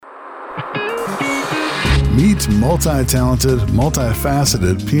Meet multi-talented,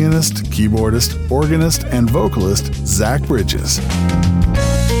 multifaceted pianist, keyboardist, organist, and vocalist Zach Bridges.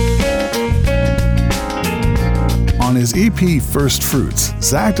 On his EP First Fruits,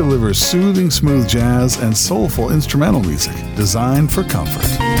 Zach delivers soothing smooth jazz and soulful instrumental music designed for comfort.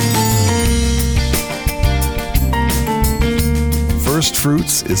 First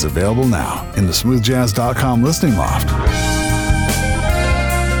Fruits is available now in the smoothjazz.com listening loft.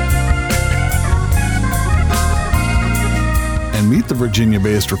 And meet the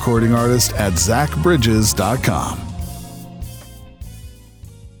Virginia-based recording artist at zachbridges.com.